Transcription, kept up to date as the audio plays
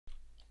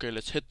Okay,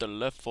 let's hit the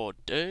Left 4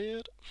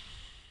 Dead.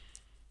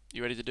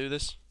 You ready to do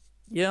this?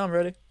 Yeah, I'm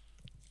ready.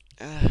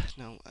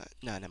 No,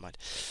 never mind.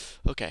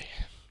 Okay,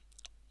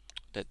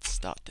 let's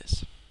start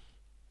this.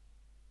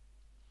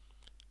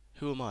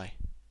 Who am I?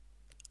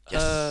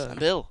 Yes, I'm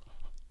Bill.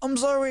 I'm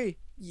Zoe.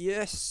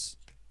 Yes.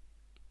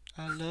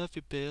 I love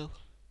you, Bill.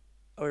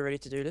 Are we ready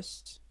to do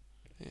this?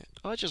 Yeah.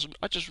 I just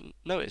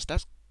noticed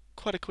that's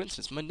quite a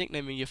coincidence. My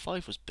nickname in Year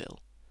 5 was Bill.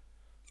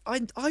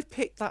 I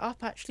picked that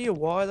up actually a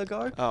while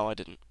ago. Oh, I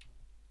didn't.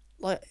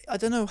 Like, I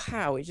don't know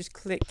how, it just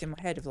clicked in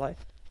my head of like,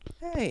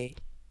 hey,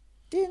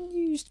 didn't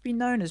you used to be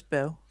known as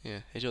Bill? Yeah,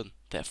 hey John,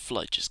 that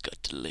flight just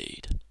got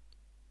delayed.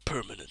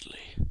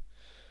 Permanently.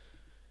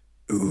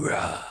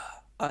 Hoorah.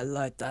 I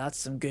like that. That's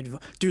some good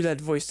do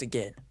that voice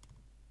again.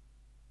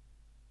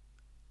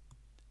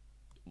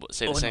 What,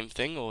 say the same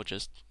thing or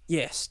just...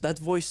 Yes, that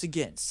voice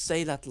again.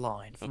 Say that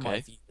line for my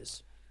Okay.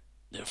 viewers.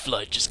 Their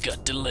flight just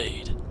got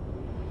delayed.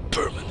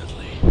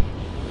 Permanently.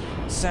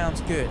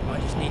 Sounds good. I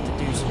just need to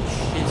do some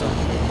shiz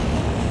on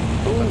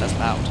Oh, but that's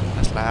loud.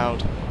 That's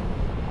loud.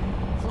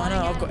 I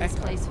know, I've got this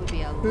echo. place would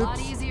be a lot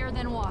Oops. easier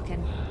than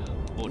walking.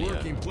 Audio.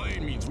 Working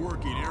plane means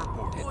working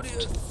airport.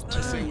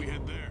 I say we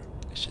head there.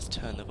 Let's just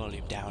turn the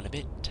volume down a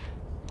bit.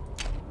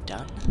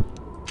 Done.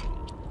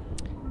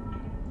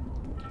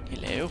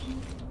 Hello.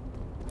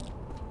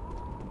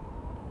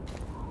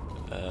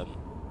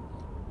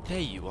 There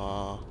you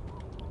are.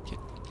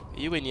 Are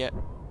you in yet?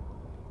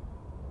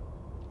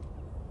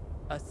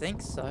 I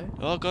think so.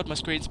 Oh god, my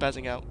screen's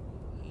spazzing out.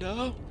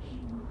 No.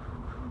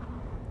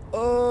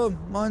 Oh,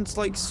 mine's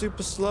like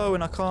super slow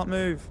and I can't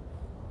move.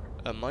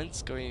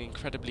 Mine's going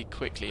incredibly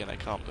quickly and I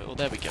can't move. Oh,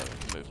 there we go. I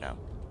can move now.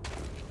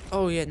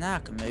 Oh yeah, now I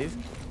can move.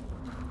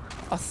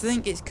 I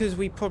think it's because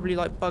we probably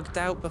like bugged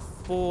out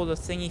before the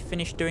thingy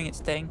finished doing its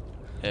thing.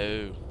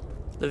 Oh.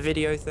 The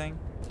video thing.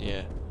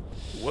 Yeah.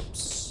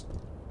 Whoops.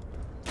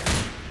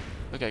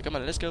 Okay, come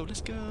on, let's go,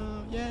 let's go.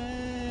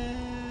 Yeah.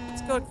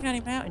 Let's go to County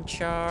Mountain,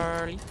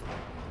 Charlie.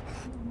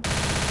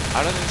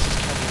 I don't think this is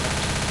Candy Mountain.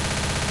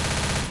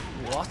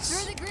 What?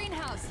 Through the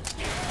greenhouse.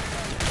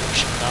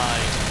 Ocean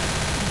 9.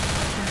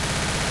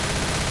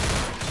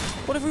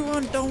 What if we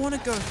don't want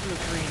to go through a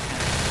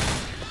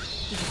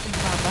greenhouse? Did you think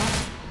about that?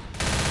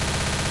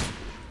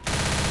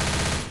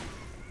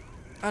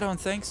 I don't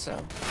think so.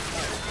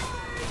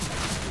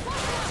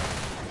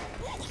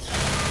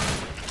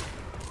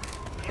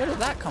 Where did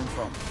that come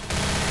from?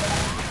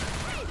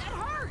 Hey, that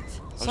hurt.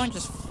 Something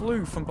just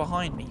flew from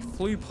behind me,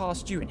 flew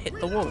past you and hit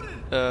the wall.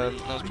 That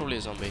was probably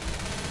a zombie.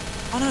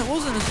 Oh no, it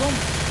wasn't a zombie.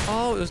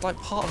 Oh, it was like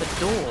part of a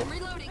door.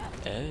 Reloading.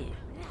 Oh.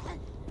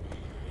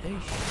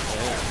 Eesh.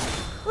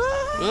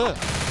 Ugh.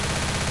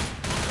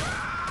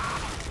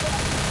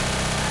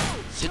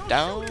 Sit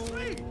down,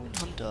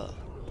 Hunter.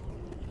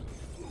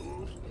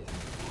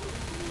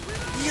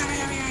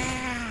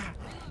 Yeah.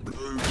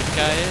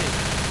 Yippee-ki-yay.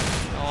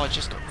 Oh, I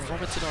just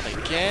vomited on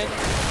again.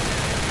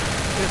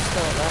 Good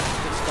start, that.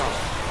 Good start.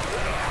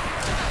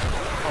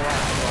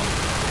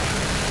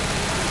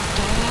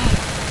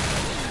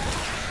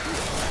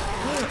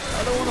 Alright,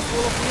 I don't want to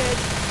fall off the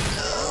edge.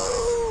 No!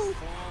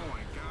 Oh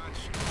my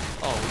gosh.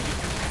 Oh,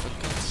 for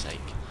God's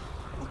sake.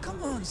 Oh, come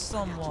on,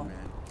 someone.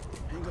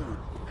 Hang on.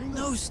 Hang on.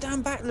 No,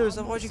 stand back, Lewis,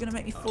 otherwise you're going to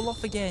make me fall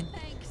off again.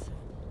 Thanks.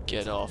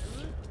 Get off.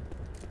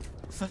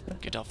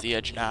 Get off the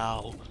edge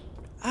now.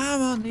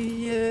 I'm on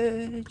the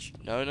edge.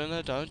 No,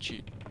 don't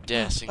you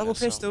dare sing Double that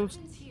song. pistols.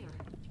 One's here.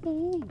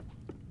 Ooh.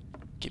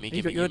 Gimme,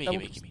 You got gimme, your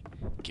gimme, double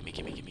gimme,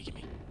 gimme.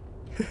 Gimme.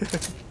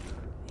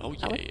 Oh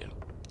How yeah.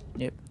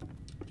 Nope.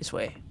 This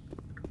way.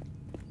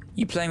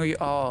 You playing with your...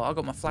 Oh, I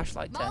got my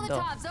flashlight turned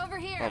off. Molotovs over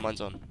here. Oh,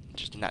 mine's on.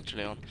 Just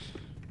naturally on.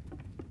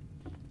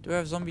 Do we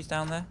have zombies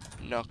down there?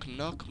 Knock,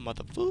 knock,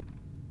 motherfucker.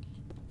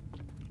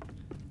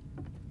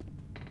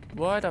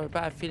 Why do I have a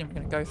bad feeling we're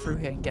going to go through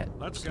here and get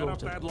Let's get up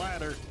slaughtered. that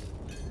ladder.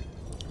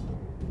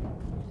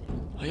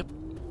 Oh, yep.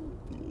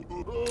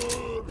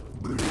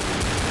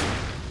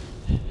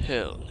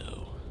 Hell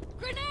no.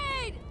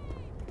 Grenade.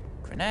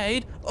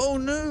 Grenade? Oh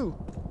no!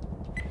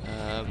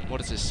 What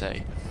does this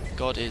say?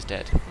 God is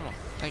dead. Oh,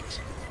 thanks.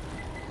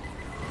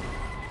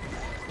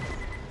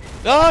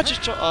 Oh,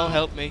 oh,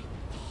 help me.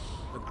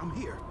 Look, I'm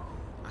here.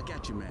 I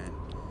got you, man.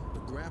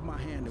 But grab my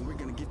hand and we're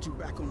gonna get you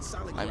back on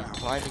solid I'm ground.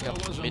 climbing up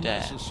to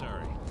midair.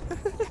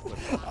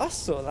 I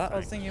saw that. I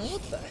was thinking,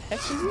 what the heck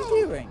is he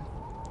doing?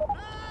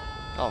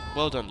 Oh,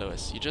 well done,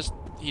 Lewis. He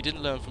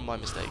didn't learn from my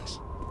mistakes.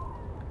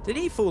 Did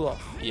he fall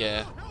off?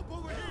 Yeah.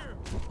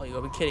 Oh, you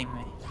gotta be kidding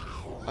me.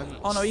 I'm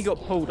Oh no, he got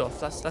pulled off.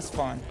 That's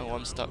fine. Oh,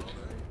 I'm stuck.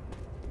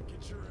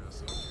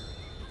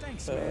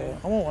 Thanks, So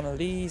I want one of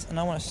these, and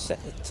I want to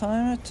set the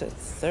timer to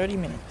 30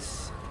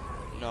 minutes.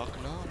 Knock,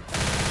 knock.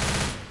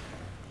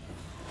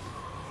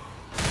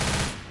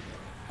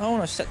 I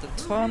want to set the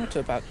timer to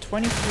about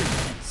 23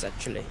 minutes,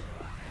 actually.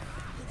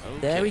 Okay.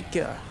 There we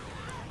go.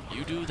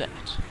 You do that.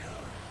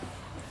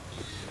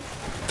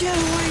 Get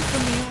away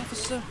from me,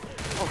 officer!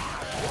 Oh,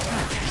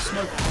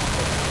 smoke.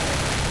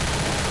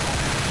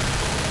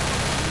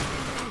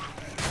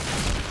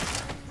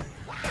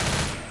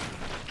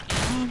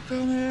 I'm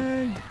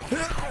coming!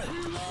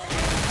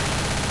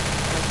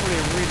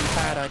 probably a really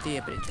bad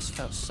idea, but it just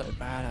felt so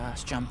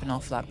badass jumping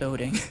off that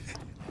building.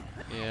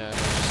 Yeah.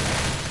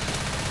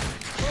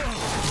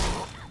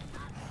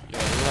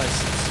 Your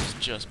license has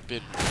just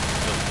been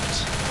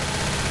revoked.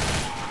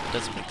 It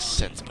doesn't make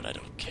sense, but I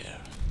don't care.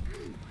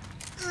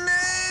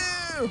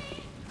 No!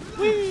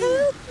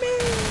 Help me!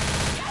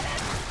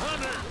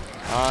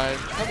 I'm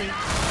coming.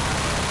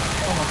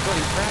 Oh my god,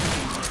 he's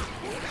ravaging me.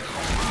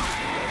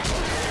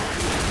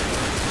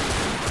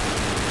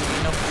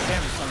 You know, for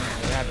them, something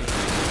to ravage.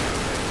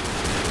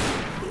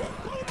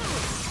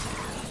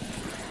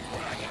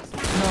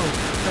 No,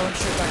 don't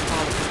shoot back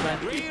Harley, man.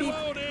 Beep,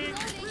 beep.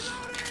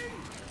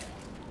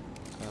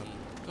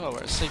 Oh, we're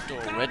at a safe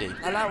door already.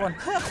 I like one.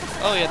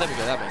 Oh yeah, there we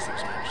go. That makes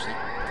things more interesting.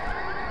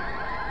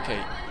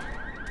 Okay.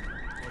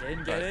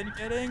 Get in,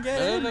 get in, get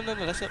No, in. no, no,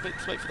 no. Let's wait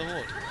for the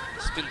horde.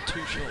 It's been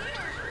too short.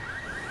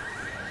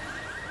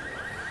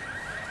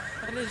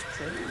 That is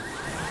true.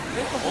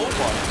 Oh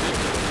my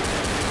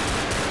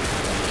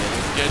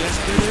goodness.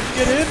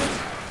 Get in.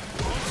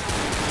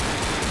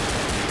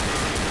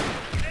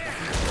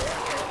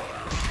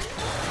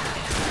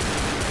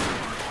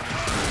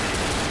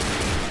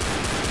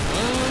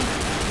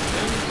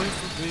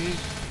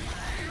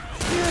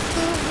 Get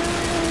the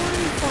hell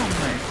away from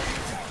me.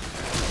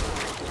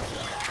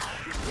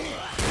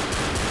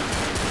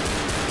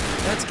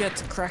 Let's get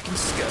to cracking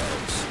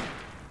skulls.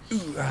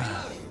 Ooh,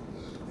 ah.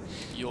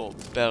 Your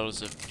bells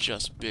have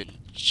just been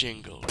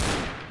jingled.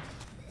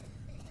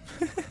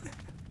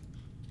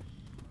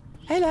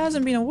 Hey, there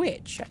hasn't been a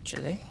witch,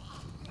 actually.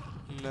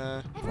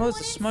 Nah. Where's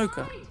the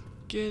smoker?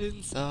 Get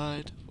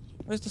inside.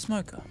 Where's the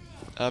smoker?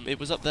 It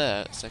was up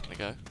there a second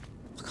ago.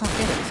 I can't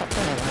get it. It's up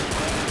there, like.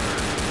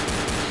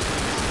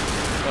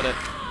 Got it.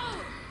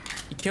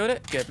 You killed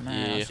it? Good,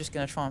 man. I Yeah. was just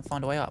gonna try and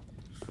find a way up.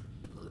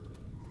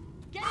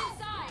 Get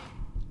inside.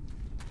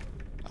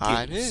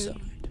 I'm Get inside.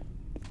 in.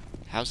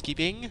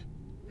 Housekeeping.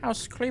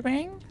 House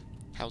creeping.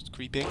 House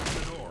creeping.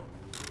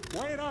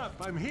 Wait up,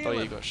 I'm here. Oh,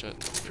 you got shit.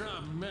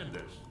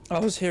 Tremendous. I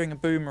was hearing a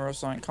boomer or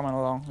something coming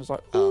along. I was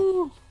like, Oh.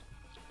 ooh.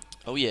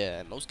 Oh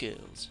yeah, no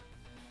skills.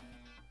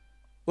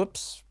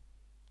 Whoops.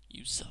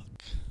 You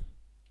suck.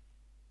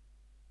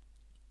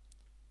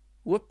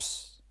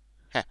 Whoops.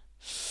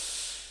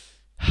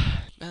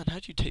 Man,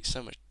 how'd you take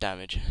so much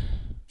damage?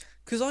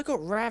 Because I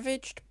got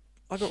ravaged.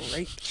 I got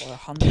raped by a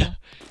hunter.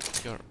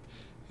 You're...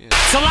 Yeah.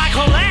 So I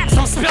collapse,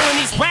 I'm spilling